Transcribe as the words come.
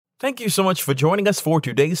Thank you so much for joining us for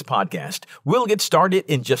today's podcast. We'll get started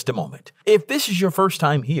in just a moment. If this is your first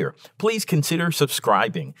time here, please consider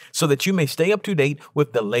subscribing so that you may stay up to date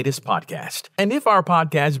with the latest podcast. And if our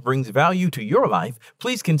podcast brings value to your life,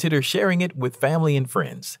 please consider sharing it with family and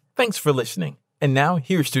friends. Thanks for listening. And now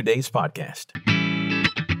here's today's podcast.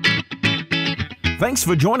 Thanks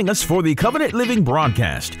for joining us for the Covenant Living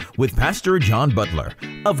broadcast with Pastor John Butler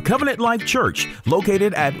of Covenant Life Church,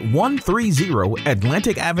 located at 130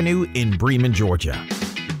 Atlantic Avenue in Bremen, Georgia.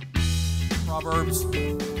 Proverbs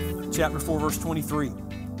chapter 4, verse 23.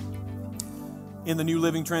 In the New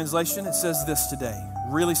Living Translation, it says this today.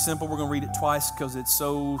 Really simple. We're going to read it twice because it's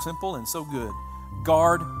so simple and so good.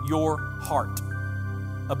 Guard your heart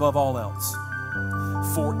above all else.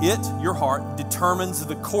 For it, your heart, determines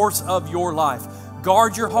the course of your life.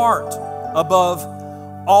 Guard your heart above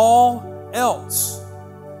all else.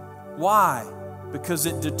 Why? Because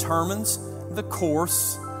it determines the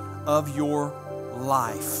course of your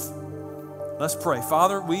life. Let's pray.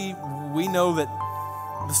 Father, we know that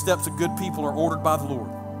the steps of good people are ordered by the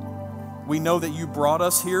Lord. We know that you brought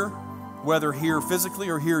us here, whether here physically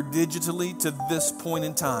or here digitally, to this point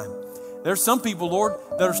in time. There's some people, Lord,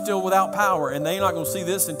 that are still without power, and they're not going to see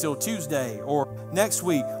this until Tuesday or next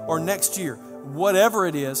week or next year. Whatever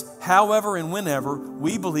it is, however and whenever,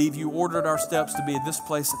 we believe you ordered our steps to be at this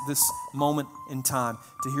place at this moment in time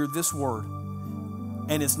to hear this word.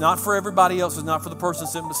 And it's not for everybody else. It's not for the person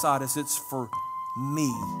sitting beside us. It's for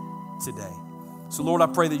me today. So, Lord, I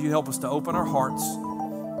pray that you help us to open our hearts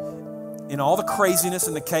in all the craziness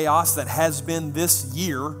and the chaos that has been this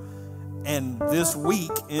year and this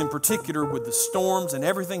week in particular with the storms and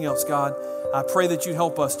everything else, God. I pray that you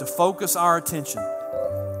help us to focus our attention,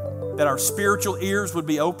 that our spiritual ears would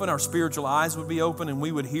be open, our spiritual eyes would be open, and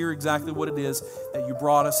we would hear exactly what it is that you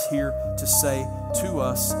brought us here to say to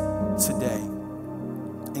us today.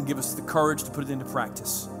 And give us the courage to put it into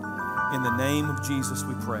practice. In the name of Jesus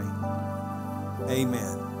we pray.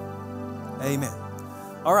 Amen. Amen.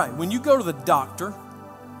 All right, when you go to the doctor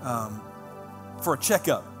for a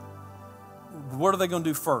checkup, what are they going to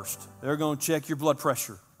do first? They're going to check your blood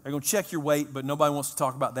pressure. They're going to check your weight, but nobody wants to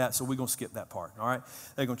talk about that, so we're going to skip that part, all right?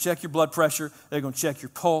 They're going to check your blood pressure. They're going to check your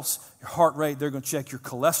pulse, your heart rate. They're going to check your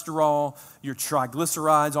cholesterol, your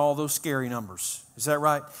triglycerides, all those scary numbers. Is that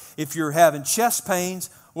right? If you're having chest pains,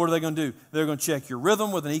 what are they going to do? They're going to check your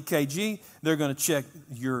rhythm with an EKG. They're going to check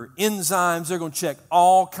your enzymes. They're going to check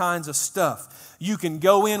all kinds of stuff. You can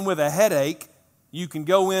go in with a headache. You can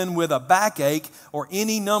go in with a backache or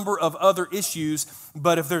any number of other issues,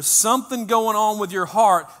 but if there's something going on with your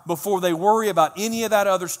heart before they worry about any of that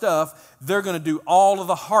other stuff, they're going to do all of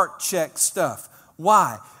the heart check stuff.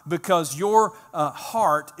 Why? Because your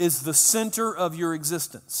heart is the center of your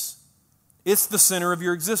existence. It's the center of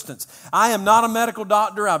your existence. I am not a medical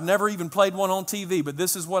doctor. I've never even played one on TV, but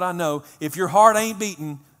this is what I know. If your heart ain't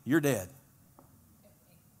beating, you're dead.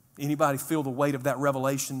 Anybody feel the weight of that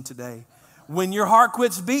revelation today? When your heart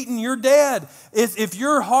quits beating, you're dead. If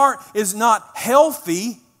your heart is not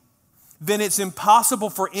healthy, then it's impossible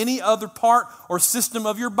for any other part or system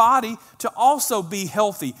of your body to also be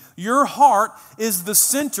healthy. Your heart is the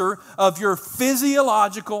center of your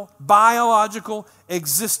physiological, biological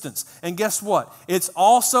existence. And guess what? It's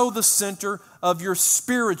also the center of your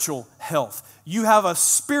spiritual health. You have a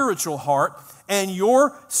spiritual heart, and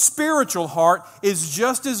your spiritual heart is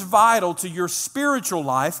just as vital to your spiritual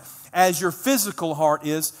life as your physical heart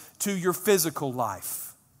is to your physical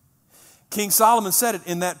life. King Solomon said it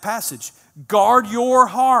in that passage. Guard your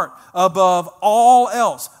heart above all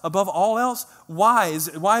else. Above all else? Why is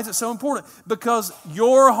it so important? Because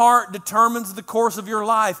your heart determines the course of your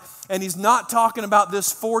life. And he's not talking about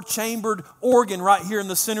this four-chambered organ right here in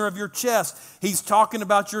the center of your chest. He's talking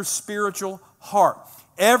about your spiritual heart.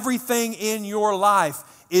 Everything in your life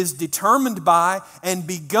is determined by and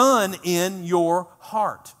begun in your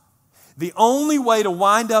heart. The only way to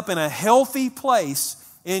wind up in a healthy place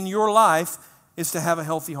in your life is to have a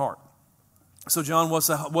healthy heart. So, John, what's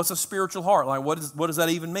a spiritual heart? Like, what does that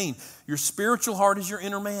even mean? Your spiritual heart is your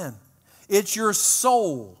inner man. It's your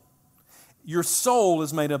soul. Your soul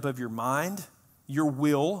is made up of your mind, your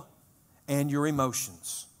will, and your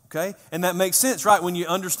emotions. Okay? And that makes sense, right? When you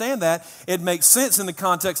understand that, it makes sense in the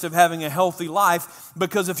context of having a healthy life,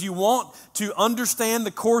 because if you want to understand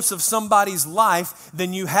the course of somebody's life,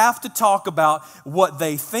 then you have to talk about what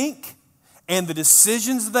they think and the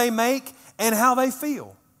decisions they make and how they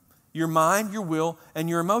feel. Your mind, your will, and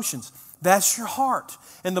your emotions. That's your heart.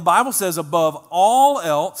 And the Bible says above all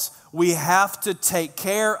else, we have to take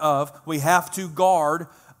care of, we have to guard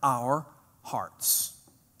our hearts.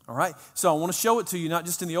 All right? So I want to show it to you, not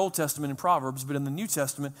just in the Old Testament in Proverbs, but in the New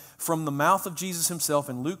Testament from the mouth of Jesus himself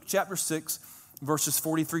in Luke chapter 6, verses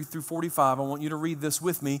 43 through 45. I want you to read this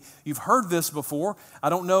with me. You've heard this before. I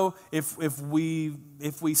don't know if we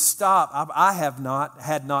stop. I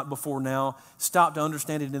had not before now stopped to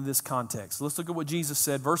understand it in this context. Let's look at what Jesus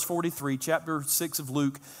said. Verse 43, chapter 6 of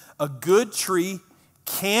Luke. A good tree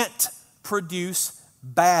can't produce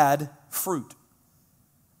bad fruit.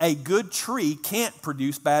 A good tree can't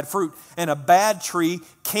produce bad fruit, and a bad tree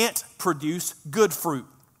can't produce good fruit.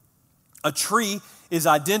 A tree is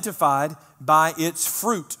identified by its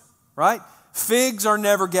fruit, right? Figs are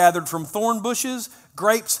never gathered from thorn bushes.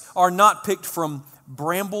 Grapes are not picked from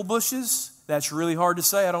bramble bushes. That's really hard to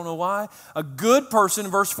say. I don't know why. A good person,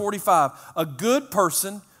 verse 45, a good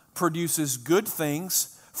person produces good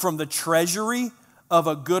things from the treasury of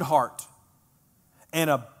a good heart. And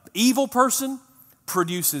an evil person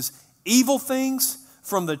produces evil things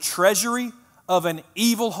from the treasury of an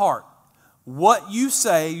evil heart. What you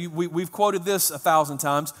say, we've quoted this 1,000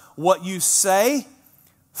 times, what you say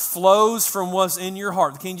flows from what's in your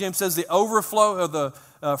heart. The King James says the overflow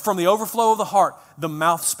of from the overflow of the heart, the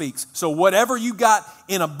mouth speaks. So whatever you got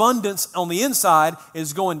in abundance on the inside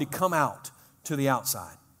is going to come out to the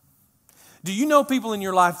outside. Do you know people in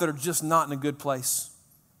your life that are just not in a good place?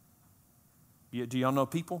 Do y'all know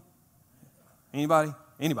people? Anybody?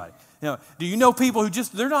 Anybody? Do you know people who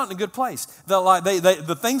they're not in a good place?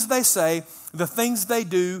 The things they say, the things they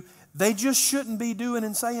do, they just shouldn't be doing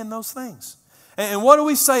and saying those things. And what do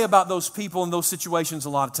we say about those people in those situations a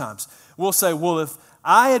lot of times? We'll say, well, if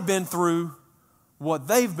I had been through what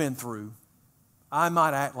they've been through, I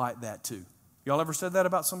might act like that too. Y'all ever said that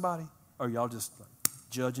about somebody? Or y'all just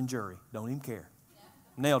judge and jury, don't even care?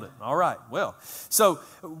 Nailed it. All right. Well, so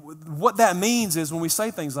what that means is when we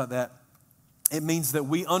say things like that, it means that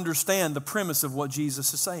we understand the premise of what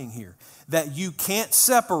Jesus is saying here. That you can't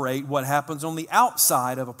separate what happens on the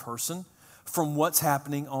outside of a person from what's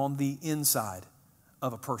happening on the inside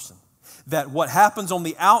of a person. That what happens on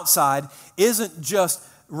the outside isn't just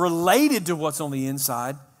related to what's on the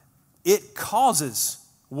inside, it causes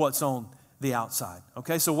what's on the outside.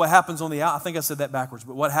 Okay, so what happens on the outside, I think I said that backwards,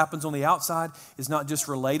 but what happens on the outside is not just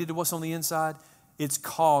related to what's on the inside, it's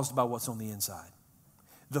caused by what's on the inside.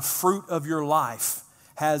 The fruit of your life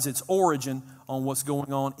has its origin on what's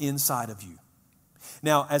going on inside of you.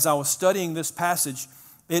 Now, as I was studying this passage,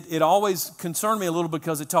 it always concerned me a little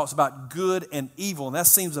because it talks about good and evil. And that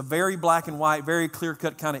seems a very black and white, very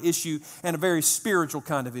clear-cut kind of issue and a very spiritual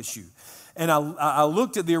kind of issue. And I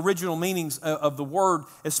looked at the original meanings of the word,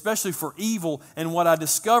 especially for evil, and what I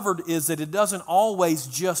discovered is that it doesn't always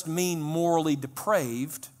just mean morally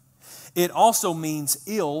depraved. It also means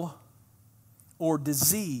ill or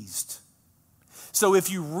diseased. So if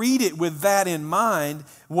you read it with that in mind,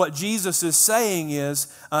 what Jesus is saying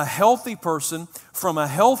is a healthy person from a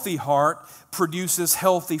healthy heart produces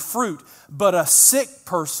healthy fruit, but a sick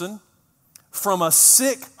person from a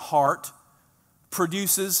sick heart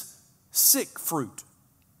produces sick fruit,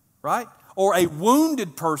 right? Or a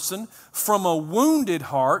wounded person from a wounded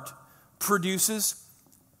heart produces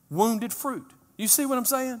wounded fruit. You see what I'm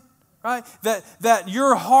saying? Right? That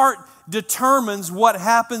your heart determines what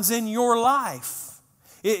happens in your life.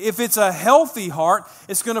 If it's a healthy heart,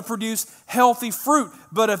 it's going to produce healthy fruit.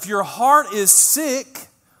 But if your heart is sick,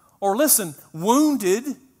 or listen, wounded,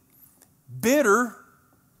 bitter,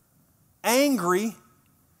 angry,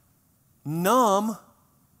 numb,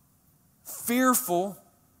 fearful,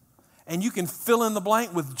 and you can fill in the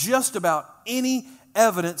blank with just about any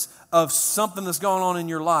evidence of something that's going on in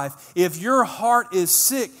your life. If your heart is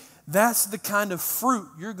sick, that's the kind of fruit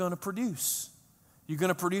you're going to produce. You're going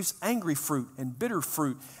to produce angry fruit and bitter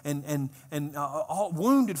fruit and all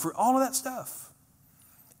wounded fruit, all of that stuff.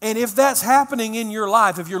 And if that's happening in your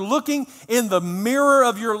life, if you're looking in the mirror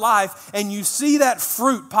of your life and you see that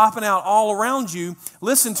fruit popping out all around you,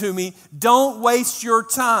 listen to me, don't waste your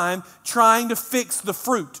time trying to fix the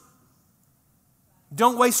fruit.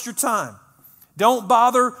 Don't waste your time. Don't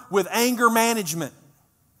bother with anger management.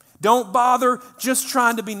 Don't bother just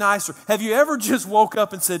trying to be nicer. Have you ever just woke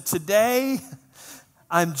up and said, today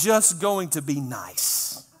I'm just going to be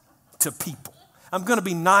nice to people. I'm going to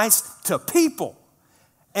be nice to people.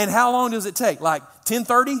 And how long does it take? Like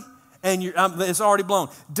 10:30? And it's already blown.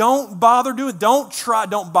 Don't bother doing it.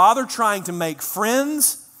 Don't bother trying to make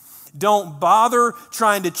friends. Don't bother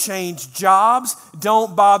trying to change jobs.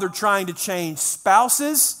 Don't bother trying to change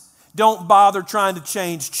spouses. Don't bother trying to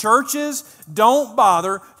change churches. Don't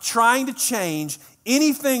bother trying to change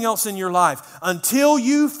anything else in your life. Until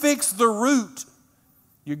you fix the root,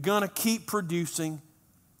 you're going to keep producing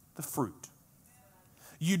the fruit.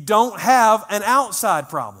 You don't have an outside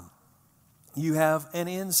problem. You have an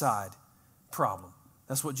inside problem.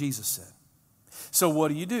 That's what Jesus said. So what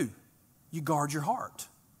do? You guard your heart.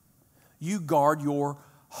 You guard your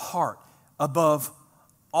heart above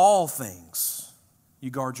all things.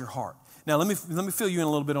 You guard your heart. Now, let me fill you in a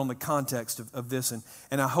little bit on the context of this,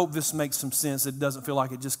 and I hope this makes some sense. It doesn't feel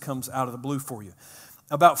like it just comes out of the blue for you.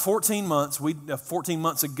 About 14 months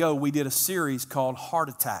ago, we did a series called Heart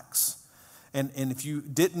Attacks. And if you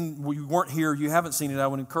weren't here, you haven't seen it, I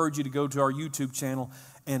would encourage you to go to our YouTube channel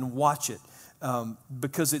and watch it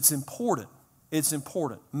because it's important. It's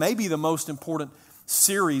important. Maybe the most important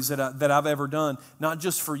series that I've ever done, not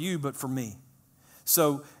just for you, but for me.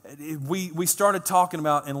 So we started talking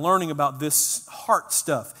about and learning about this heart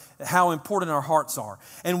stuff, how important our hearts are.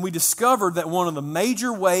 And we discovered that one of the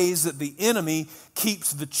major ways that the enemy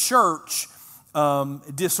keeps the church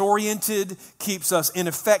disoriented, keeps us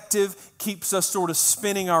ineffective, keeps us sort of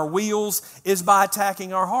spinning our wheels, is by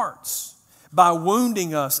attacking our hearts, by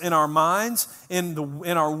wounding us in our minds, in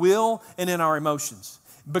our will, and in our emotions.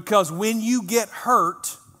 Because when you get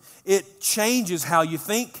hurt, it changes how you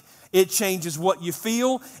think, it changes what you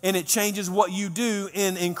feel, and it changes what you do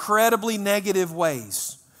in incredibly negative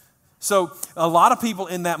ways. So a lot of people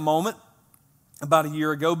in that moment, about a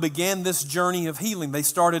year ago, began this journey of healing. They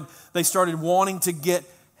started wanting to get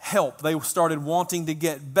help. They started wanting to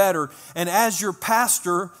get better. And as your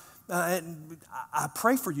pastor, I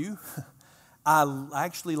pray for you. I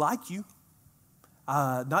actually like you.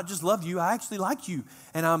 Not just love you, I actually like you.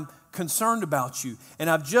 And I'm concerned about you. And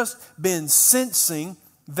I've just been sensing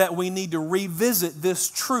that we need to revisit this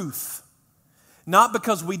truth. Not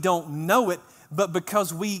because we don't know it, but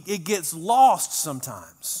because it gets lost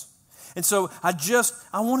sometimes. And so I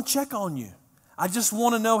want to check on you. I just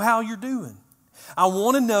want to know how you're doing. I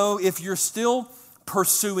want to know if you're still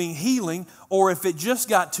pursuing healing or if it just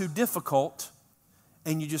got too difficult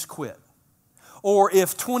and you just quit. Or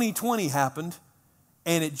if 2020 happened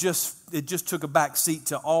and it just took a back seat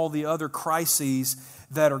to all the other crises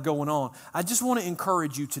that are going on. I just want to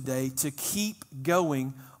encourage you today to keep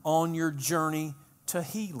going on your journey to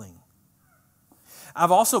healing.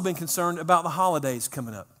 I've also been concerned about the holidays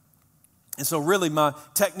coming up. And so really my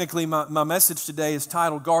message today is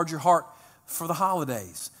titled Guard Your Heart for the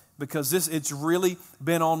Holidays, because it's really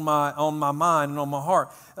been on my mind and on my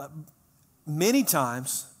heart. Many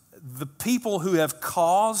times the people who have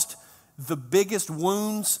caused the biggest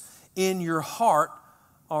wounds in your heart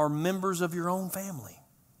are members of your own family.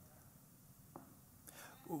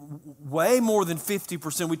 Way more than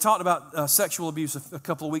 50%. We talked about sexual abuse a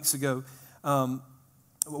couple of weeks ago.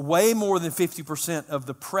 Way more than 50% of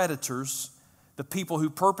the predators, the people who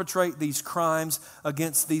perpetrate these crimes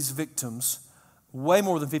against these victims, way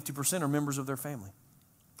more than 50% are members of their family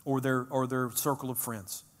or their circle of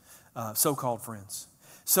friends, so-called friends.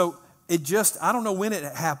 So I don't know when it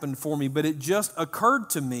happened for me, but it just occurred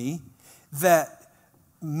to me that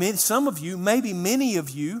some of you, maybe many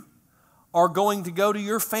of you, are going to go to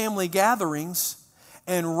your family gatherings,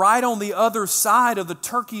 and right on the other side of the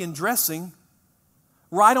turkey and dressing,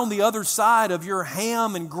 right on the other side of your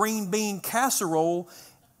ham and green bean casserole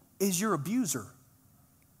is your abuser.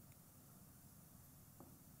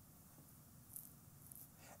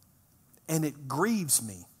 And it grieves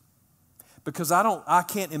me because I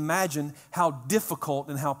can't imagine how difficult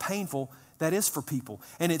and how painful that is for people.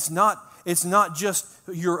 And it's not just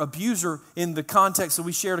your abuser in the context that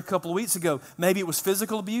we shared a couple of weeks ago. Maybe it was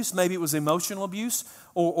physical abuse, maybe it was emotional abuse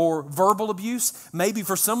or verbal abuse. Maybe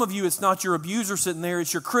for some of you it's not your abuser sitting there,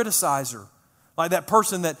 it's your criticizer. Like that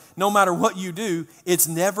person that no matter what you do, it's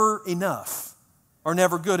never enough or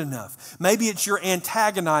never good enough. Maybe it's your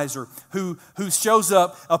antagonizer who shows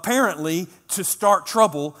up apparently to start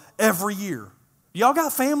trouble every year. Y'all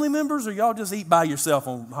got family members or y'all just eat by yourself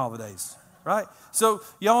on holidays? Right? So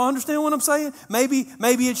y'all understand what I'm saying? Maybe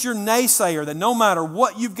it's your naysayer that no matter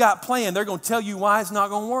what you've got planned, they're going to tell you why it's not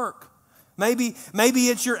going to work. Maybe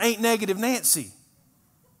it's your Ain't Negative Nancy.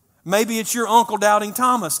 Maybe it's your Uncle Doubting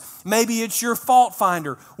Thomas. Maybe it's your fault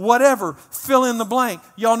finder. Whatever, fill in the blank.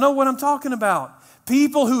 Y'all know what I'm talking about.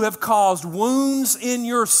 People who have caused wounds in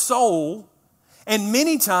your soul, and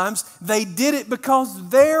many times they did it because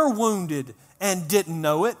they're wounded and didn't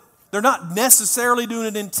know it. They're not necessarily doing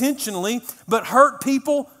it intentionally, but hurt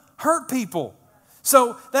people.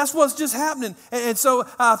 So that's what's just happening. And so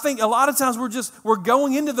I think a lot of times we're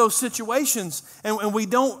going into those situations and we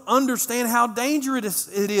don't understand how dangerous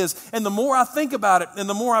it is. And the more I think about it and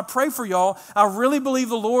the more I pray for y'all, I really believe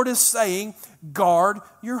the Lord is saying, guard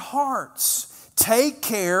your hearts. Take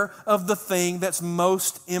care of the thing that's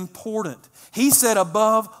most important. He said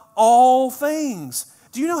above all things.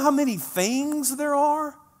 Do you know how many things there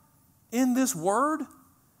are in this word?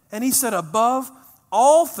 And he said, above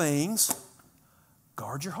all things,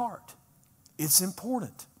 guard your heart. It's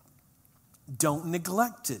important. Don't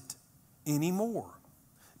neglect it anymore.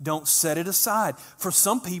 Don't set it aside. For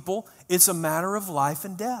some people, it's a matter of life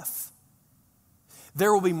and death.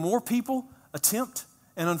 There will be more people attempt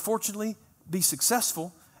and unfortunately be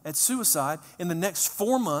successful at suicide in the next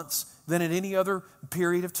 4 months than at any other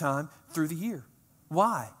period of time through the year.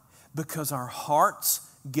 Why? Because our hearts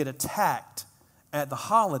get attacked at the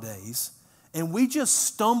holidays and we just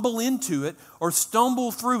stumble into it or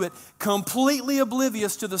stumble through it completely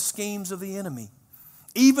oblivious to the schemes of the enemy.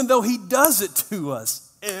 Even though he does it to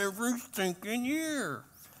us every stinking year,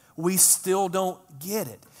 we still don't get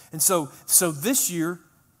it. And so this year,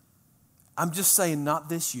 I'm just saying not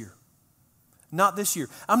this year. Not this year.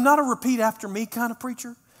 I'm not a repeat after me kind of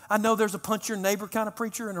preacher. I know there's a punch your neighbor kind of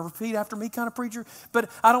preacher and a repeat after me kind of preacher, but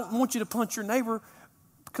I don't want you to punch your neighbor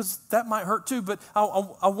because that might hurt too, but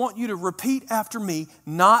I want you to repeat after me,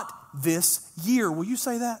 not this year. Will you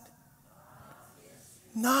say that?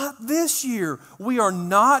 Not this year. We are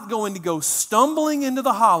not going to go stumbling into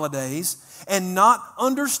the holidays and not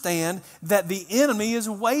understand that the enemy is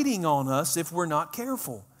waiting on us if we're not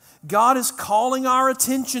careful. God is calling our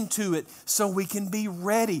attention to it so we can be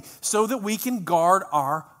ready, so that we can guard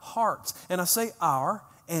our hearts. And I say our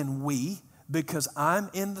and we because I'm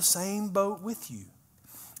in the same boat with you.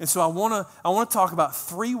 And so I want to talk about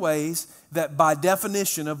 3 ways that by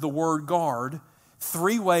definition of the word guard,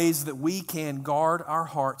 3 ways that we can guard our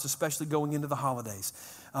hearts, especially going into the holidays.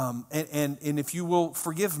 And if you will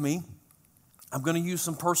forgive me, I'm going to use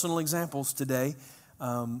some personal examples today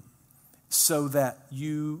so that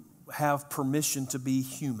you have permission to be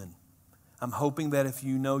human. I'm hoping that if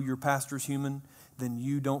you know your pastor's human, then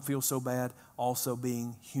you don't feel so bad also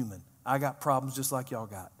being human. I got problems just like y'all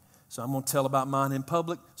got. So I'm going to tell about mine in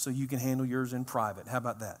public so you can handle yours in private. How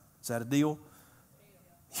about that? Is that a deal?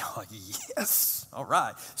 Yes. All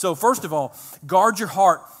right. So first of all, guard your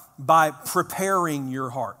heart by preparing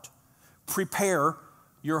your heart. Prepare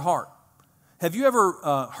your heart. Have you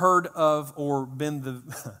ever heard of or been the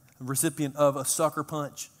recipient of a sucker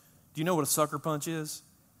punch? Do you know what a sucker punch is?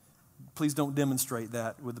 Please don't demonstrate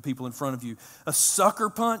that with the people in front of you. A sucker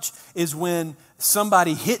punch is when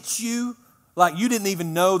somebody hits you like you didn't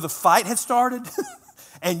even know the fight had started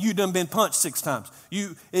and you done been punched 6 times.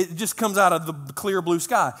 It just comes out of the clear blue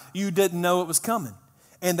sky. You didn't know it was coming.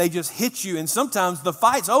 And they just hit you. And sometimes the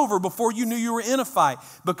fight's over before you knew you were in a fight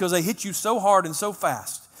because they hit you so hard and so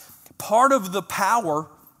fast. Part of the power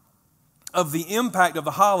of the impact of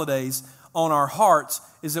the holidays on our hearts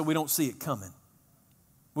is that we don't see it coming.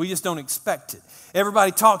 We just don't expect it.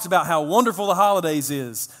 Everybody talks about how wonderful the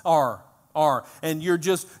holidays are. And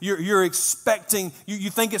you're expecting, you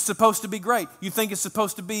think it's supposed to be great. You think it's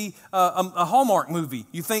supposed to be a Hallmark movie.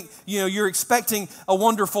 You think, you're expecting a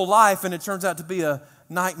wonderful life and it turns out to be a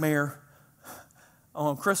nightmare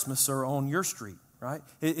on Christmas or on your street, right?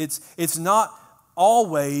 It's not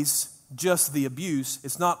always just the abuse.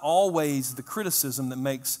 It's not always the criticism that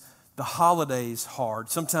makes the holidays hard.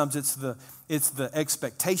 Sometimes it's the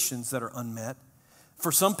expectations that are unmet.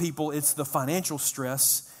 For some people, it's the financial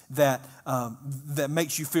stress that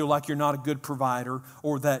makes you feel like you're not a good provider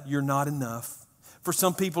or that you're not enough. For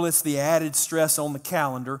some people, it's the added stress on the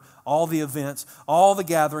calendar, all the events, all the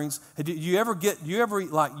gatherings. You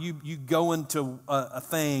go into a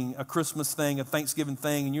thing, a Christmas thing, a Thanksgiving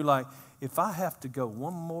thing, and you're like, if I have to go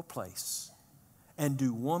one more place and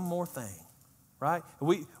do one more thing, right?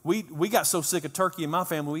 We got so sick of turkey in my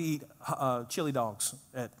family, we eat chili dogs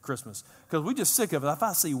at Christmas because we're just sick of it. If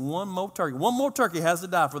I see one more turkey has to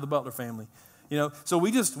die for the Butler family, So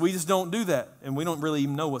we just don't do that, and we don't really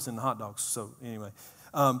even know what's in the hot dogs. So anyway,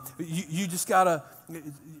 you just gotta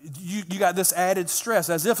you got this added stress,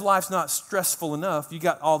 as if life's not stressful enough. You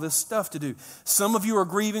got all this stuff to do. Some of you are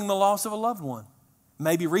grieving the loss of a loved one,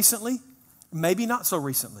 maybe recently, maybe not so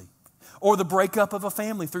recently, or the breakup of a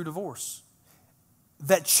family through divorce.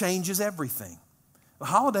 That changes everything. The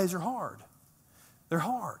holidays are hard. They're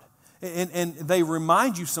hard. And they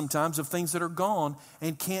remind you sometimes of things that are gone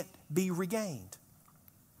and can't be regained.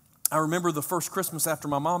 I remember the first Christmas after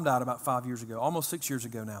my mom died about 5 years ago, almost 6 years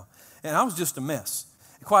ago now. And I was just a mess.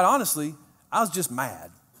 And quite honestly, I was just mad.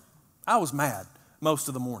 I was mad most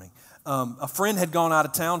of the morning. A friend had gone out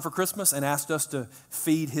of town for Christmas and asked us to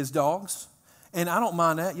feed his dogs. And I don't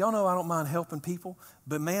mind that. Y'all know I don't mind helping people.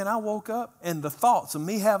 But man, I woke up and the thoughts of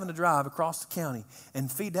me having to drive across the county and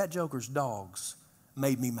feed that joker's dogs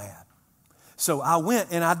made me mad. So I went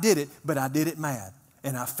and I did it, but I did it mad.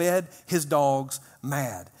 And I fed his dogs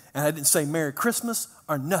mad. And I didn't say Merry Christmas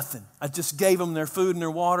or nothing. I just gave them their food and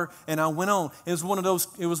their water, and I went on. It was one of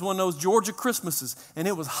those Georgia Christmases, and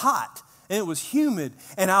it was hot, and it was humid,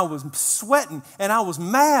 and I was sweating, and I was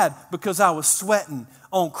mad because I was sweating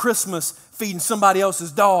on Christmas feeding somebody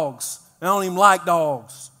else's dogs. And I don't even like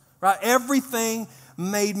dogs, right? Everything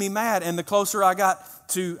made me mad, and the closer I got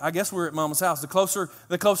to, I guess we're at Mama's house. The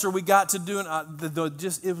closer we got to doing,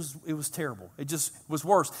 it was terrible. It just was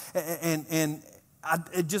worse, and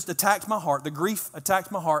it just attacked my heart. The grief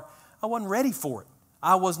attacked my heart. I wasn't ready for it.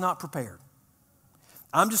 I was not prepared.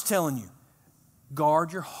 I'm just telling you,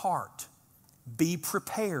 guard your heart. Be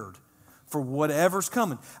prepared for whatever's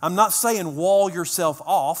coming. I'm not saying wall yourself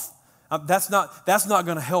off. That's not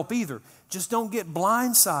going to help either. Just don't get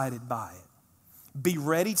blindsided by it. Be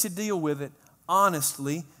ready to deal with it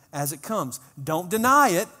honestly as it comes. Don't deny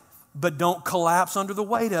it, but don't collapse under the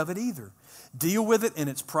weight of it either. Deal with it in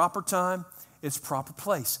its proper time, its proper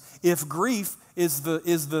place. If grief is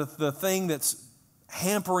the thing that's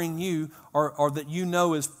hampering you or that you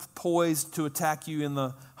know is poised to attack you in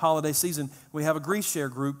the holiday season, we have a grief share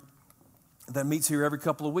group that meets here every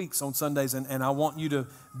couple of weeks on Sundays, and I want you to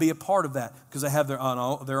be a part of that because they have their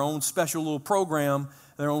own special little program,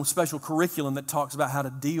 their own special curriculum that talks about how to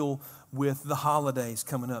deal with the holidays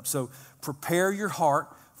coming up. So prepare your heart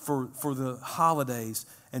for the holidays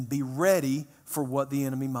and be ready for what the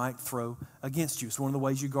enemy might throw against you. It's one of the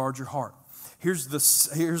ways you guard your heart. Here's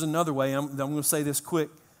another way. I'm going to say this quick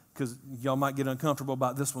because y'all might get uncomfortable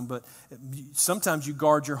about this one, but sometimes you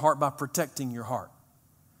guard your heart by protecting your heart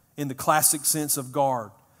in the classic sense of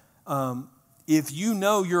guard. If you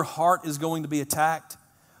know your heart is going to be attacked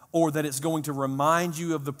or that it's going to remind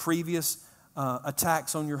you of the previous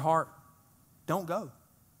attacks on your heart, don't go.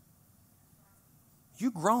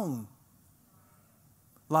 You've grown.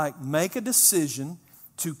 Like, make a decision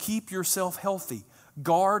to keep yourself healthy.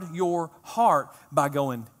 Guard your heart by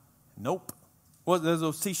going, nope. What are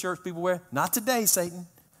those t-shirts people wear? Not today, Satan.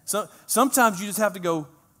 So, sometimes you just have to go,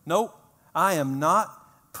 nope, I am not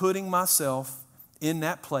putting myself in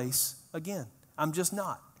that place again. I'm just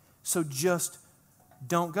not. So just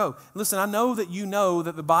don't go. Listen, I know that you know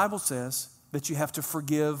that the Bible says that you have to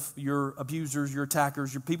forgive your abusers, your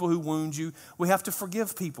attackers, your people who wound you. We have to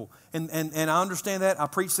forgive people. And I understand that. I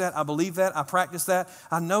preach that. I believe that. I practice that.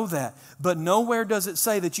 I know that. But nowhere does it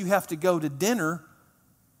say that you have to go to dinner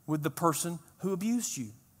with the person who abused you.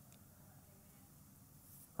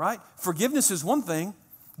 Right? Forgiveness is one thing,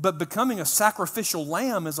 but becoming a sacrificial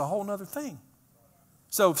lamb is a whole other thing.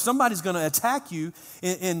 So if somebody's going to attack you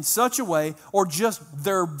in such a way, or just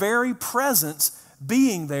their very presence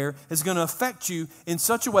being there is going to affect you in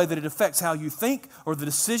such a way that it affects how you think or the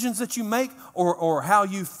decisions that you make or how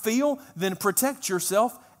you feel, then protect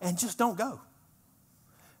yourself and just don't go.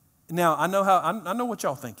 Now, I know what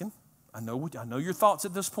y'all thinking. I know your thoughts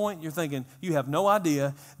at this point. You're thinking, you have no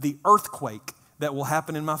idea the earthquake that will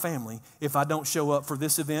happen in my family if I don't show up for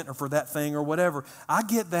this event or for that thing or whatever. I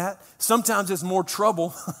get that. Sometimes it's more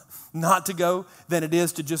trouble not to go than it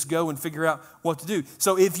is to just go and figure out what to do.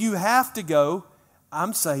 So if you have to go,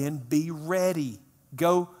 I'm saying be ready.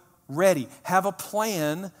 Go ready. Have a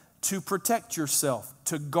plan to protect yourself,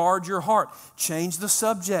 to guard your heart. Change the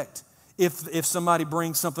subject. If somebody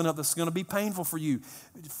brings something up that's going to be painful for you,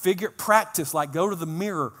 practice, like go to the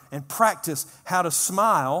mirror and practice how to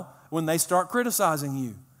smile when they start criticizing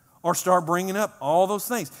you or start bringing up all those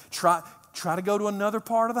things. Try to go to another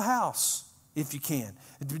part of the house if you can.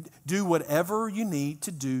 Do whatever you need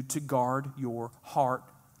to do to guard your heart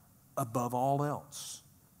above all else,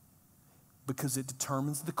 because it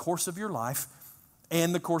determines the course of your life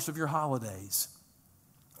and the course of your holidays.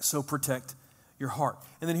 So protect your heart.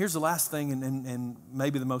 And then here's the last thing, and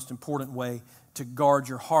maybe the most important way to guard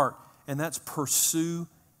your heart, and that's pursue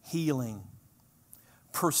healing.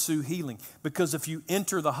 Pursue healing. Because if you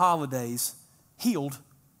enter the holidays healed,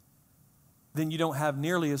 then you don't have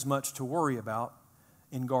nearly as much to worry about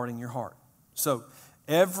in guarding your heart. So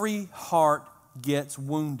every heart gets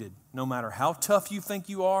wounded, no matter how tough you think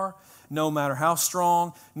you are, no matter how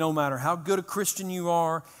strong, no matter how good a Christian you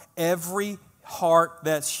are. Every heart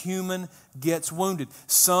that's human gets wounded.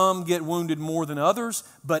 Some get wounded more than others,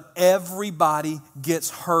 but everybody gets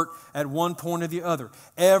hurt at one point or the other.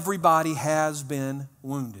 Everybody has been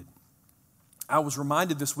wounded. I was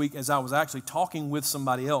reminded this week as I was actually talking with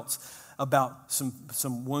somebody else about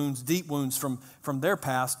some wounds, deep wounds from their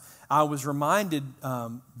past. I was reminded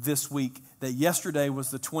this week that yesterday was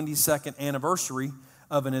the 22nd anniversary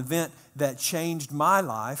of an event that changed my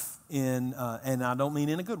life and I don't mean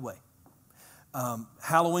in a good way.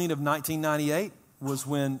 Halloween of 1998 was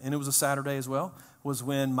when, and it was a Saturday as well, was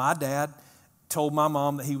when my dad told my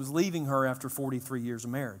mom that he was leaving her after 43 years of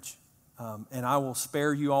marriage. And I will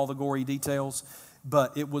spare you all the gory details,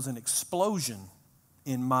 but it was an explosion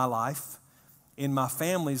in my life, in my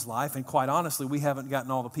family's life, and quite honestly, we haven't gotten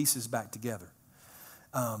all the pieces back together.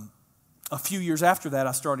 A few years after that,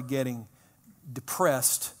 I started getting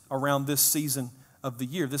depressed around this season of the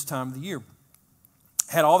year, this time of the year.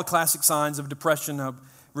 Had all the classic signs of depression,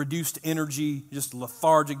 reduced energy, just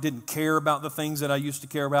lethargic, didn't care about the things that I used to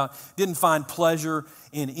care about, didn't find pleasure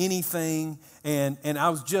in anything, and I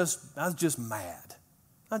was just mad.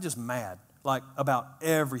 I'm just mad, like about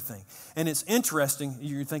everything. And it's interesting,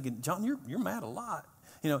 you're thinking, John, you're mad a lot.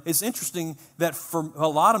 You know, it's interesting that for a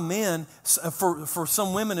lot of men, for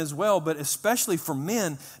some women as well, but especially for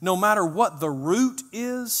men, no matter what the root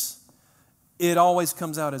is, it always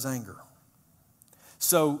comes out as anger.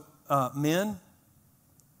 So, men,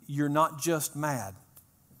 you're not just mad.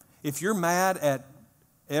 If you're mad at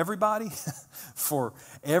everybody for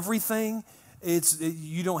everything,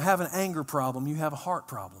 you don't have an anger problem, you have a heart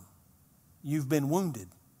problem. You've been wounded.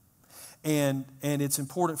 And it's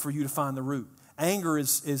important for you to find the root. Anger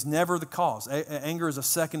is never the cause. Anger is a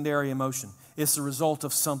secondary emotion. It's the result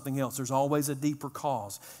of something else. There's always a deeper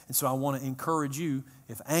cause. And so I want to encourage you,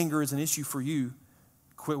 if anger is an issue for you,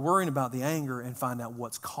 quit worrying about the anger and find out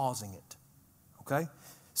what's causing it. Okay?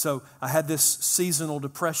 So I had this seasonal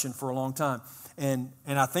depression for a long time. And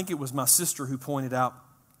I think it was my sister who pointed out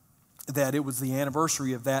that it was the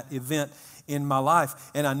anniversary of that event in my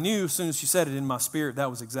life. And I knew as soon as she said it in my spirit, that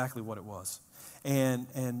was exactly what it was. And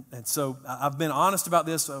so I've been honest about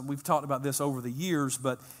this. We've talked about this over the years,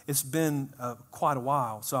 but it's been quite a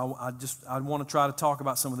while. So I want to try to talk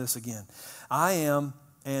about some of this again. I am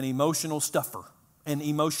an emotional stuffer, an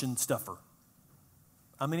emotion stuffer.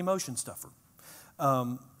 I'm an emotion stuffer.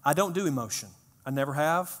 I don't do emotion. I never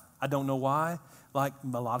have. I don't know why. Like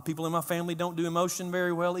a lot of people in my family don't do emotion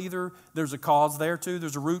very well either. There's a cause there too.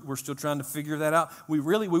 There's a root. We're still trying to figure that out. We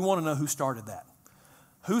want to know who started that.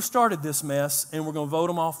 Who started this mess, and we're going to vote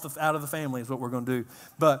them out of the family is what we're going to do.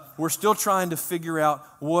 But we're still trying to figure out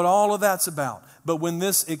what all of that's about. But when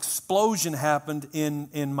this explosion happened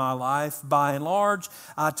in my life, by and large,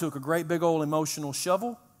 I took a great big old emotional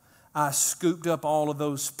shovel. I scooped up all of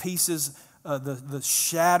those pieces, the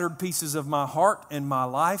shattered pieces of my heart and my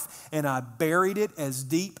life, and I buried it as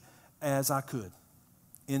deep as I could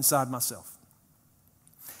inside myself.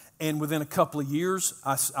 And within a couple of years,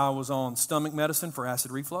 I was on stomach medicine for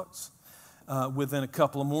acid reflux. Within a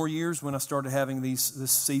couple of more years, when I started having this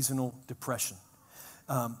seasonal depression.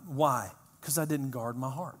 Why? Because I didn't guard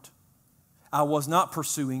my heart. I was not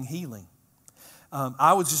pursuing healing.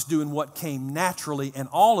 I was just doing what came naturally, and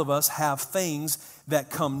all of us have things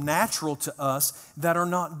that come natural to us that are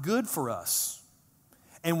not good for us.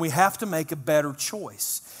 And we have to make a better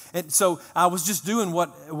choice. And so I was just doing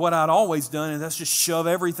what I'd always done, and that's just shove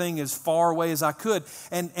everything as far away as I could.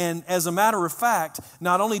 And as a matter of fact,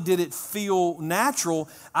 not only did it feel natural,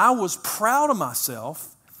 I was proud of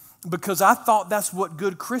myself because I thought that's what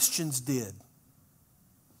good Christians did.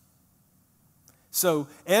 So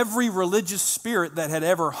every religious spirit that had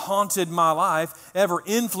ever haunted my life, ever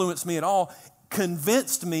influenced me at all,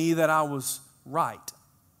 convinced me that I was right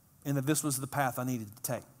and that this was the path I needed to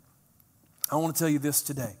take. I want to tell you this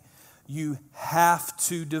today. You have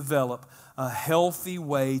to develop a healthy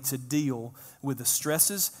way to deal with the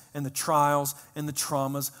stresses and the trials and the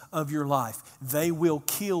traumas of your life. They will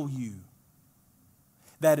kill you.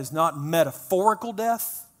 That is not metaphorical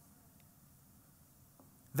death.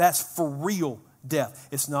 That's for real death.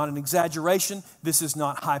 It's not an exaggeration. This is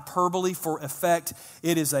not hyperbole for effect.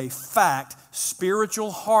 It is a fact.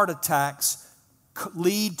 Spiritual heart attacks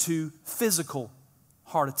lead to physical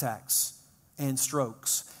heart attacks and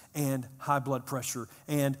strokes and high blood pressure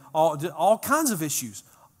and all kinds of issues,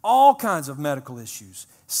 all kinds of medical issues,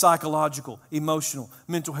 psychological, emotional,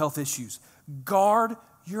 mental health issues. Guard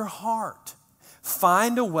your heart.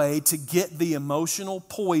 Find a way to get the emotional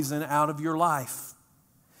poison out of your life,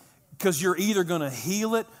 because you're either going to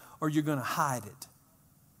heal it or you're going to hide it.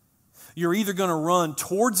 You're either going to run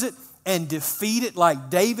towards it and defeat it like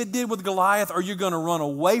David did with Goliath, or you're going to run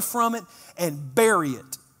away from it and bury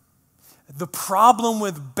it. The problem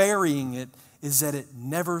with burying it is that it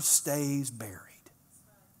never stays buried.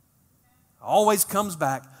 Always comes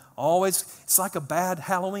back. Always. It's like a bad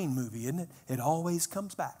Halloween movie, isn't it? It always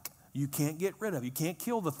comes back. You can't get rid of it. You can't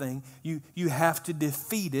kill the thing. You have to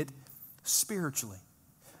defeat it spiritually.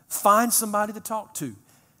 Find somebody to talk to.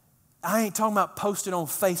 I ain't talking about posting on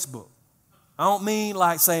Facebook. I don't mean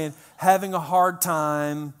like saying, having a hard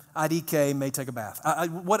time, IDK, may take a bath.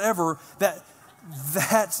 Whatever.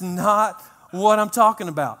 That's not what I'm talking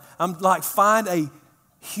about. I'm like, find a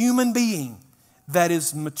human being that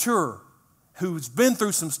is mature, who's been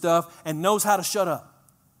through some stuff and knows how to shut up.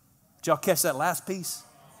 Did y'all catch that last piece?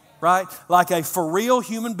 Right? Like a for real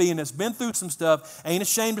human being that's been through some stuff, ain't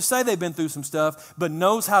ashamed to say they've been through some stuff, but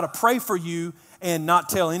knows how to pray for you and not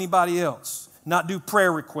tell anybody else, not do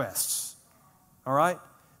prayer requests. All right?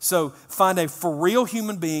 So find a for real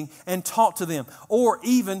human being and talk to them. Or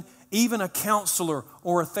even a counselor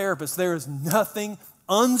or a therapist. There is nothing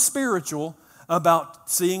unspiritual about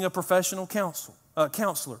seeing a professional counselor.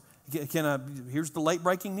 Here's the late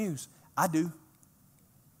breaking news. I do.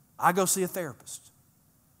 I go see a therapist.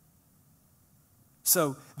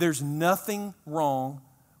 So there's nothing wrong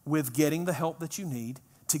with getting the help that you need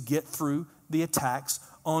to get through the attacks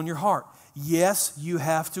on your heart. Yes, you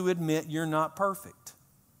have to admit you're not perfect.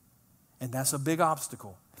 And that's a big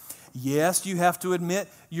obstacle. Yes, you have to admit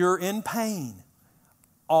you're in pain.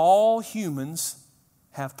 All humans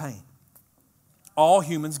have pain. All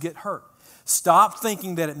humans get hurt. Stop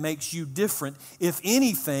thinking that it makes you different. If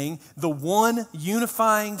anything, the one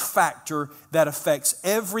unifying factor that affects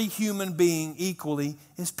every human being equally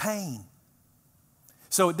is pain.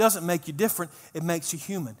 So it doesn't make you different, it makes you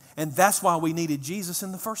human. And that's why we needed Jesus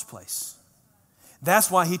in the first place.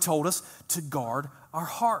 That's why he told us to guard our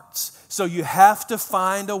hearts. So you have to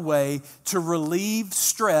find a way to relieve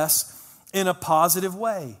stress in a positive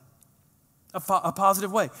way. A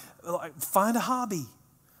positive way. Find a hobby.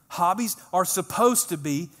 Hobbies are supposed to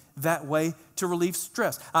be that way to relieve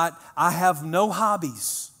stress. I have no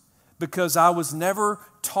hobbies because I was never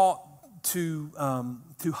taught to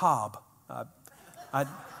hob. I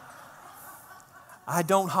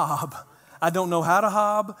don't hob. I don't know how to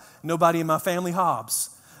hob. Nobody in my family hobs.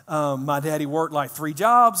 My daddy worked like 3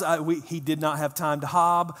 jobs. He did not have time to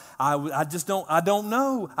hob. I don't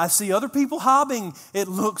know. I see other people hobbing. It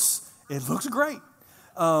looks great.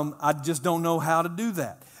 I just don't know how to do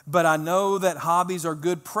that. But I know that hobbies are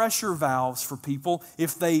good pressure valves for people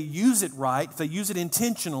if they use it right, if they use it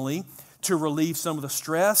intentionally to relieve some of the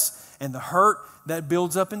stress and the hurt that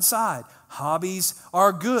builds up inside. Hobbies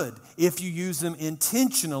are good if you use them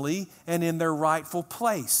intentionally and in their rightful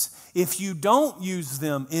place. If you don't use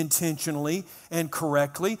them intentionally and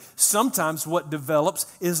correctly, sometimes what develops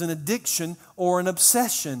is an addiction or an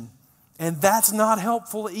obsession, and that's not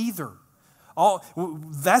helpful either.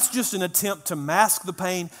 That's just an attempt to mask the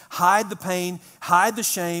pain, hide the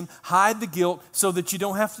shame, hide the guilt so that you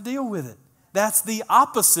don't have to deal with it. That's the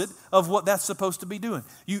opposite of what that's supposed to be doing.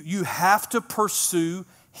 You have to pursue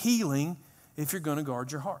healing if you're going to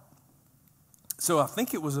guard your heart. So I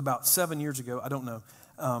think it was about 7 years ago, I don't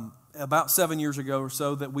know, about 7 years ago or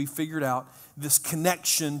so that we figured out this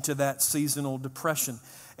connection to that seasonal depression.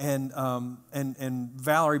 And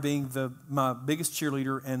Valerie being my biggest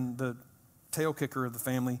cheerleader and the tail kicker of the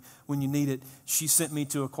family, when you need it, she sent me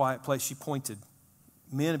to a quiet place. She pointed.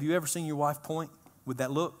 Men, have you ever seen your wife point with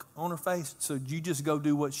that look on her face? So you just go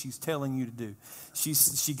do what she's telling you to do.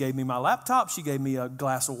 She gave me my laptop. She gave me a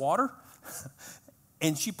glass of water.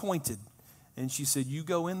 And she pointed. And she said, you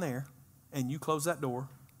go in there and you close that door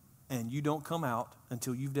and you don't come out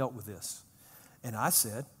until you've dealt with this. And I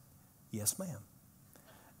said, yes, ma'am.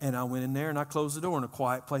 And I went in there and I closed the door in a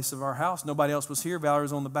quiet place of our house. Nobody else was here. Valerie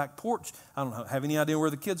was on the back porch. I don't have any idea where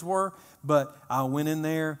the kids were, but I went in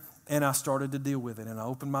there and I started to deal with it. And I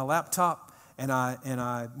opened my laptop and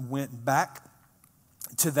I went back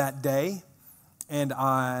to that day and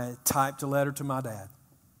I typed a letter to my dad.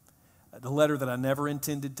 The letter that I never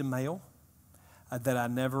intended to mail, that I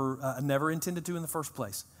never intended to in the first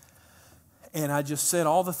place. And I just said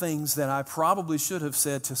all the things that I probably should have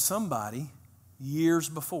said to somebody years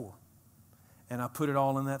before. And I put it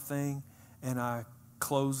all in that thing and I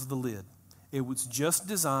closed the lid. It was just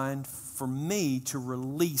designed for me to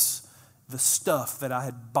release the stuff that I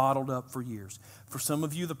had bottled up for years. For some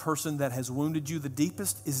of you, the person that has wounded you the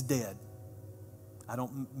deepest is dead. I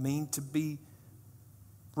don't mean to be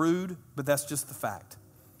rude, but that's just the fact.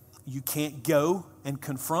 You can't go and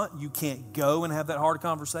confront. You can't go and have that hard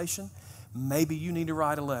conversation. Maybe you need to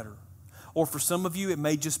write a letter. Or for some of you, it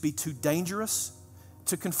may just be too dangerous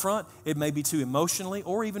to confront. It may be too emotionally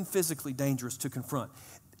or even physically dangerous to confront.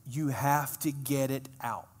 You have to get it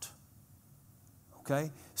out.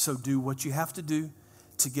 Okay? So do what you have to do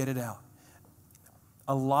to get it out.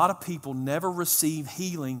 A lot of people never receive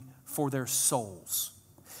healing for their souls.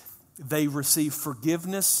 They receive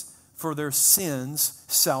forgiveness for their sins,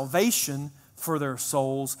 salvation for their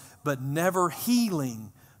souls, but never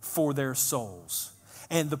healing for their souls.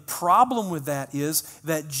 And the problem with that is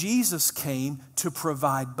that Jesus came to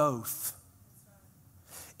provide both.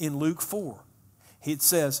 In Luke 4, It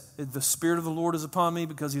says, the Spirit of the Lord is upon me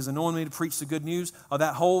because He's anointed me to preach the good news.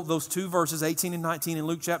 Those two verses, 18 and 19 in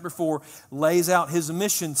Luke chapter 4, lays out His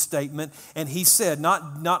mission statement. And He said,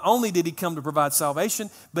 not only did He come to provide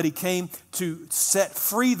salvation, but He came to set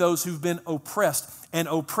free those who've been oppressed. And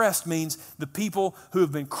oppressed means the people who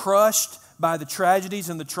have been crushed by the tragedies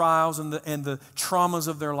and the trials and the traumas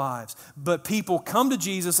of their lives. But people come to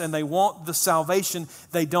Jesus and they want the salvation.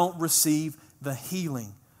 They don't receive the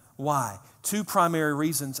healing. Why? Two primary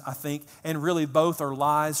reasons, I think, and really both are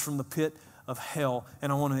lies from the pit of hell,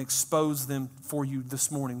 and I want to expose them for you this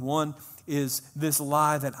morning. One is this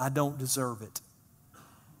lie that I don't deserve it.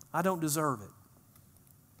 I don't deserve it.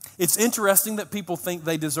 It's interesting that people think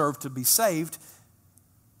they deserve to be saved.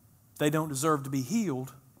 They don't deserve to be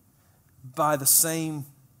healed by the same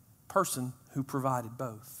person who provided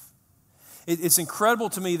both. It's incredible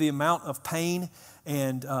to me the amount of pain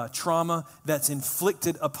and trauma that's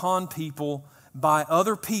inflicted upon people by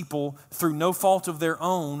other people through no fault of their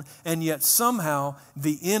own, and yet somehow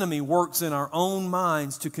the enemy works in our own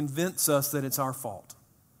minds to convince us that it's our fault.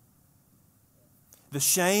 The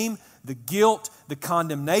shame, the guilt, the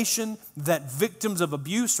condemnation that victims of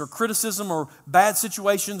abuse or criticism or bad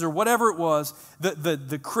situations or whatever it was,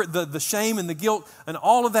 the shame and the guilt and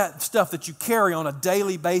all of that stuff that you carry on a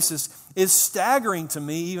daily basis is staggering to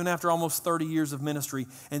me, even after almost 30 years of ministry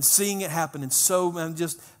and seeing it happen in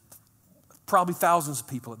just probably thousands of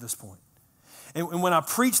people at this point. And when I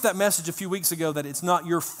preached that message a few weeks ago that it's not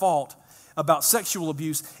your fault about sexual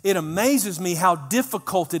abuse, it amazes me how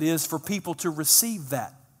difficult it is for people to receive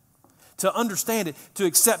that, to understand it, to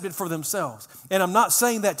accept it for themselves. And I'm not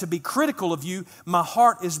saying that to be critical of you. My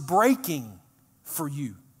heart is breaking for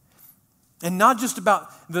you. And not just about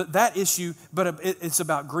that issue, but it's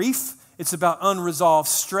about grief. It's about unresolved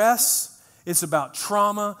stress. It's about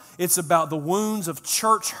trauma. It's about the wounds of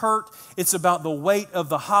church hurt. It's about the weight of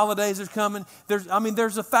the holidays that are coming. There's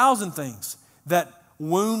 1,000 things that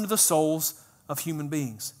wound the souls of human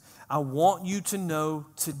beings. I want you to know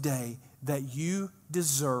today that you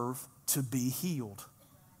deserve to be healed.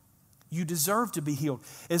 You deserve to be healed.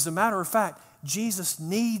 As a matter of fact, Jesus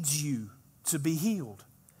needs you to be healed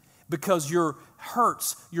because your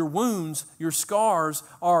hurts, your wounds, your scars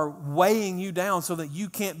are weighing you down so that you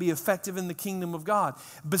can't be effective in the kingdom of God.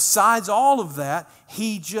 Besides all of that,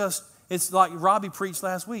 it's like Robbie preached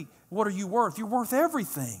last week. What are you worth? You're worth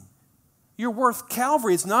everything. You're worth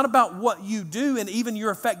Calvary. It's not about what you do and even your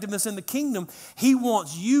effectiveness in the kingdom. He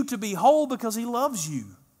wants you to be whole because He loves you.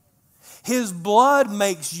 His blood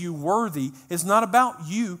makes you worthy. It's not about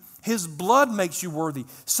you. His blood makes you worthy.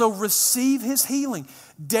 So receive His healing.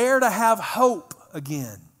 Dare to have hope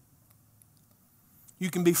again. You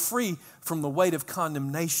can be free from the weight of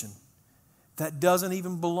condemnation that doesn't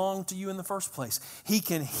even belong to you in the first place. He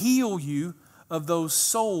can heal you of those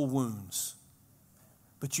soul wounds.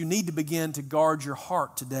 But you need to begin to guard your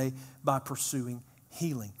heart today by pursuing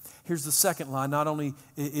healing. Here's the second lie. Not only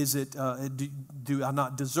is it, do I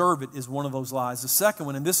not deserve it, is one of those lies. The second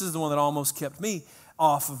one, and this is the one that almost kept me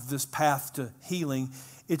off of this path to healing,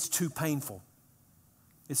 it's too painful.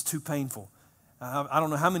 It's too painful. I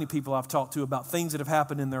don't know how many people I've talked to about things that have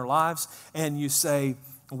happened in their lives, and you say,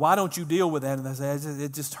 why don't you deal with that? And they say,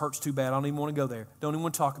 it just hurts too bad. I don't even want to go there. Don't even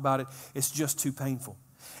want to talk about it. It's just too painful.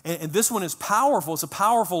 And this one is powerful. It's a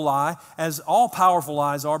powerful lie, as all powerful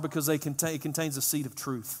lies are, because it contains a seed of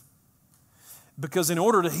truth. Because in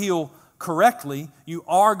order to heal correctly, you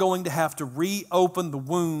are going to have to reopen the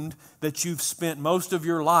wound that you've spent most of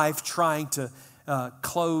your life trying to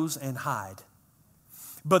close and hide.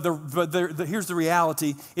 But here's the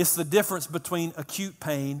reality. It's the difference between acute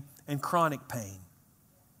pain and chronic pain.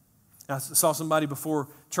 I saw somebody before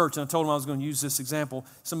church, and I told them I was going to use this example.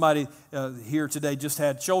 Somebody here today just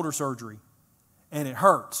had shoulder surgery, and it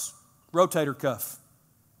hurts. Rotator cuff.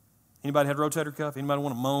 Anybody had rotator cuff? Anybody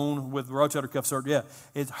want to moan with rotator cuff surgery? Yeah,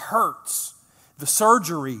 it hurts. The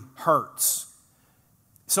surgery hurts.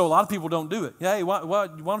 So a lot of people don't do it. Hey, why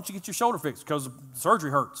don't you get your shoulder fixed? Because the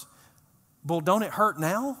surgery hurts. Well, don't it hurt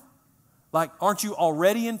now? Like, aren't you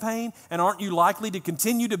already in pain? And aren't you likely to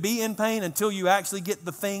continue to be in pain until you actually get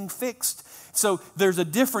the thing fixed? So there's a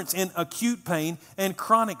difference in acute pain and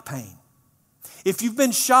chronic pain. If you've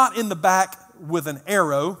been shot in the back with an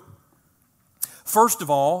arrow, first of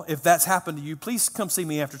all, if that's happened to you, please come see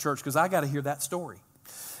me after church because I got to hear that story.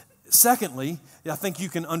 Secondly, I think you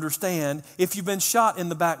can understand, if you've been shot in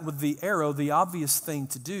the back with the arrow, the obvious thing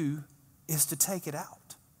to do is to take it out.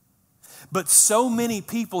 But so many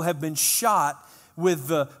people have been shot with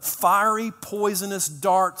the fiery, poisonous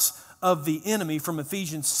darts of the enemy from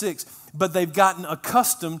Ephesians 6, but they've gotten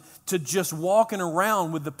accustomed to just walking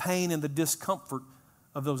around with the pain and the discomfort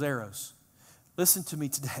of those arrows. Listen to me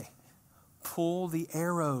today. Pull the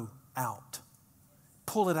arrow out.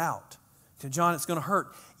 Pull it out. John, it's going to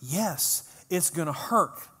hurt. Yes, it's going to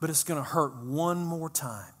hurt, but it's going to hurt one more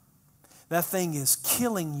time. That thing is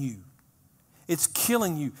killing you. It's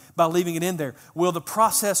killing you by leaving it in there. Will the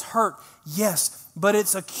process hurt? Yes, but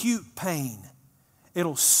it's acute pain.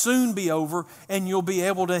 It'll soon be over, and you'll be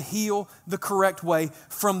able to heal the correct way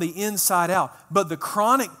from the inside out. But the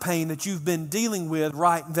chronic pain that you've been dealing with,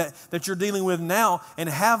 that you're dealing with now and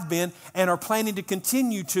have been and are planning to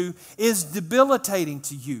continue to, is debilitating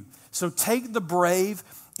to you. So take the brave,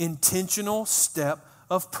 intentional step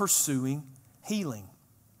of pursuing healing.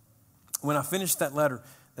 When I finished that letter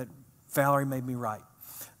that Valerie made me write,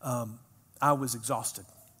 I was exhausted.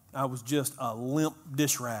 I was just a limp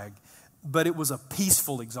dish rag. But it was a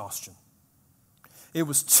peaceful exhaustion. It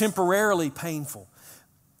was temporarily painful.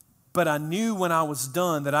 But I knew when I was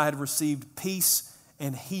done that I had received peace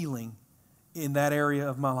and healing in that area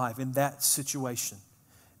of my life, in that situation.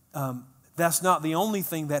 That's not the only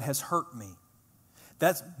thing that has hurt me.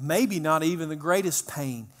 That's maybe not even the greatest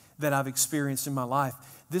pain that I've experienced in my life.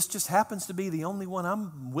 This just happens to be the only one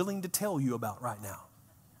I'm willing to tell you about right now.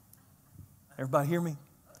 Everybody hear me?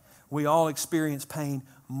 We all experience pain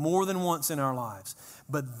more than once in our lives.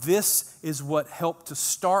 But this is what helped to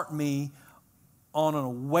start me on an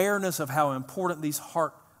awareness of how important these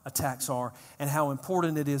heart attacks are and how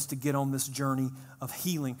important it is to get on this journey of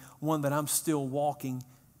healing, one that I'm still walking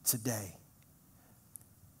today.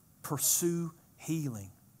 Pursue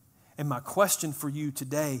healing. And my question for you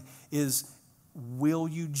today is, will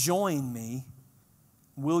you join me?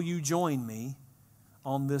 Will you join me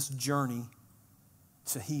on this journey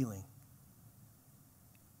to healing?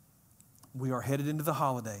 We are headed into the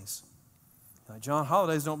holidays. Now, John,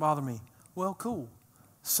 holidays don't bother me. Well, cool.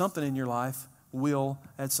 Something in your life will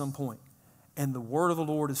at some point. And the word of the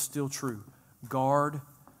Lord is still true. Guard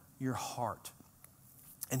your heart.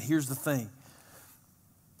 And here's the thing.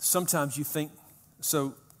 Sometimes you think,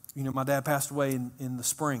 my dad passed away in the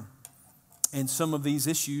spring. And some of these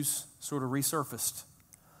issues sort of resurfaced.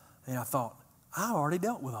 And I thought, I already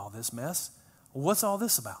dealt with all this mess. What's all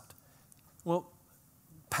this about? Well,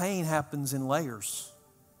 pain happens in layers,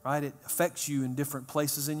 right? It affects you in different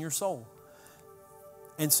places in your soul.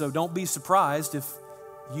 And so don't be surprised if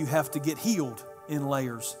you have to get healed in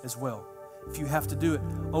layers as well. If you have to do it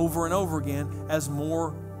over and over again as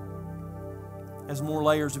more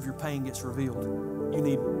layers of your pain gets revealed, you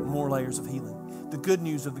need more layers of healing. The good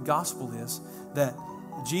news of the gospel is that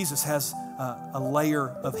Jesus has a layer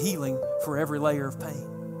of healing for every layer of pain.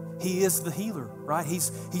 He is the healer, right?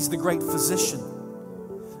 He's the great physician.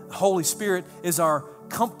 The Holy Spirit is our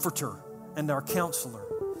comforter and our counselor.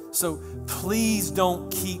 So please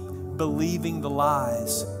don't keep believing the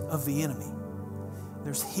lies of the enemy.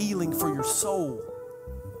 There's healing for your soul.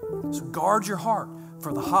 So guard your heart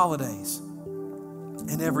for the holidays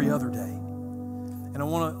and every other day. And I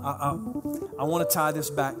want to tie this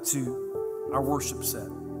back to our worship set.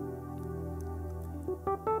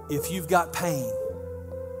 If you've got pain,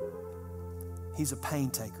 He's a pain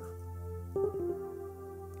taker.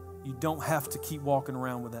 You don't have to keep walking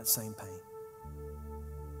around with that same pain.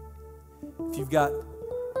 If you've got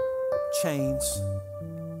chains,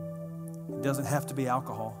 it doesn't have to be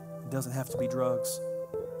alcohol. It doesn't have to be drugs.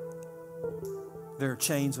 There are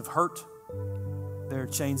chains of hurt. There are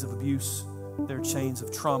chains of abuse. There are chains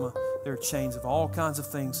of trauma. There are chains of all kinds of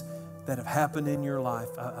things that have happened in your life.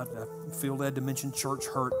 I feel led to mention church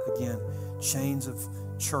hurt again. Chains of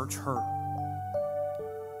church hurt.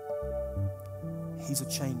 He's a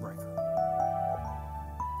chain breaker.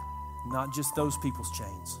 Not just those people's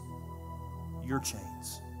chains, your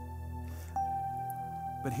chains.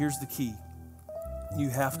 But here's the key. You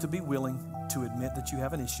have to be willing to admit that you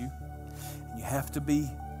have an issue. And you have to be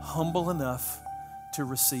humble enough to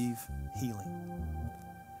receive healing.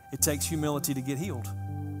 It takes humility to get healed.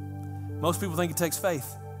 Most people think it takes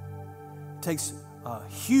faith. It takes a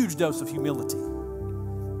huge dose of humility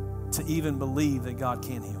to even believe that God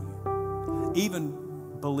can heal you.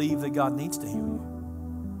 Even believe that God needs to heal you.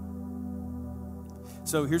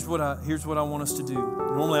 So here's what I want us to do.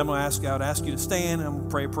 Normally I would ask you to stand, I'm going to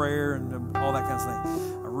pray a prayer and all that kind of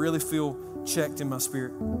thing. I really feel checked in my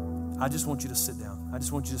spirit. I just want you to sit down. I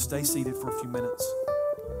just want you to stay seated for a few minutes.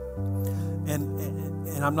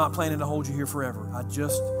 And I'm not planning to hold you here forever. I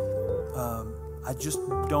just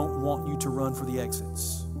don't want you to run for the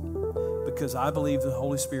exits, because I believe the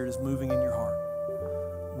Holy Spirit is moving in your heart.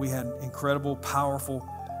 We had an incredible, powerful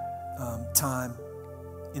time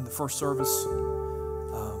in the first service,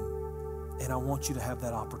 and I want you to have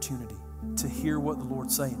that opportunity to hear what the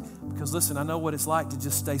Lord's saying. Because listen, I know what it's like to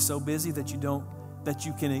just stay so busy that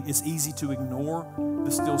it's easy to ignore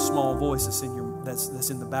the still small voice that's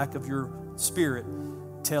in the back of your spirit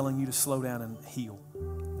telling you to slow down and heal.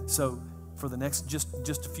 So for the next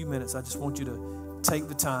just a few minutes, I just want you to take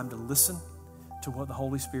the time to listen to what the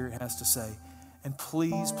Holy Spirit has to say. And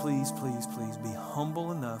please, please, please, please be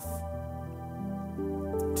humble enough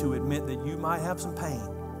to admit that you might have some pain,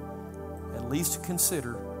 at least to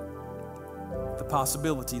consider the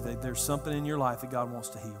possibility that there's something in your life that God wants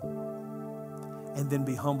to heal. And then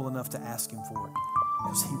be humble enough to ask Him for it,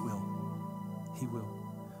 because He will. He will.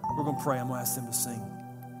 We're going to pray. I'm going to ask them to sing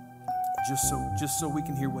just so we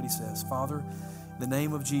can hear what He says. Father, in the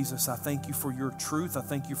name of Jesus, I thank You for Your truth. I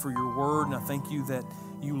thank You for Your word, and I thank You that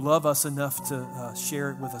You love us enough to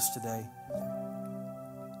share it with us today.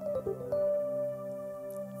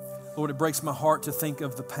 Lord, it breaks my heart to think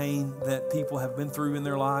of the pain that people have been through in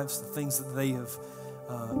their lives, the things that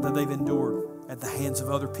they've endured at the hands of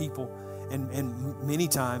other people, and many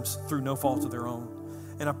times through no fault of their own.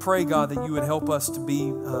 And I pray, God, that You would help us to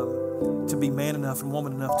be man enough and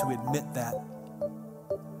woman enough to admit that.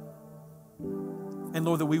 And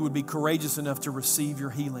Lord, that we would be courageous enough to receive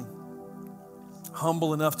Your healing,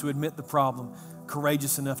 humble enough to admit the problem,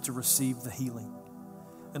 courageous enough to receive the healing.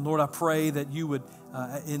 And Lord, I pray that You would,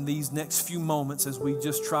 in these next few moments, as we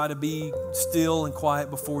just try to be still and quiet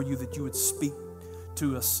before You, that You would speak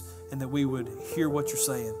to us and that we would hear what You're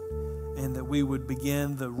saying and that we would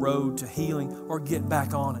begin the road to healing or get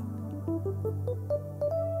back on it.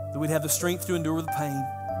 That we'd have the strength to endure the pain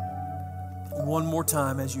one more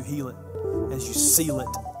time as You heal it, as You seal it,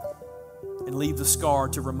 and leave the scar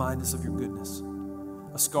to remind us of Your goodness.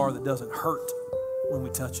 A scar that doesn't hurt when we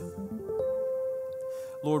touch it.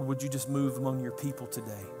 Lord, would You just move among Your people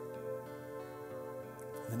today?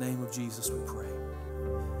 In the name of Jesus we pray.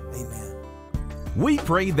 Amen. We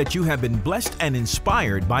pray that you have been blessed and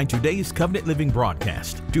inspired by today's Covenant Living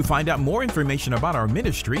broadcast. To find out more information about our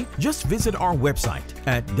ministry, just visit our website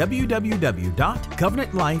at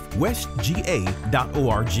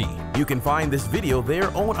www.covenantlifewestga.org. You can find this video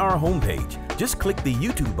there on our homepage. Just click the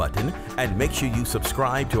YouTube button and make sure you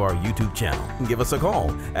subscribe to our YouTube channel. And give us a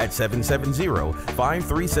call at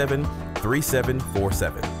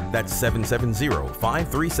 770-537-3747. That's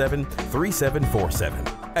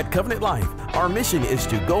 770-537-3747. At Covenant Life, our mission is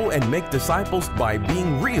to go and make disciples by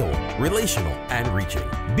being real, relational, and reaching.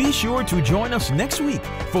 Be sure to join us next week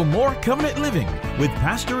for more Covenant Living with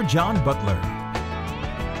Pastor John Butler.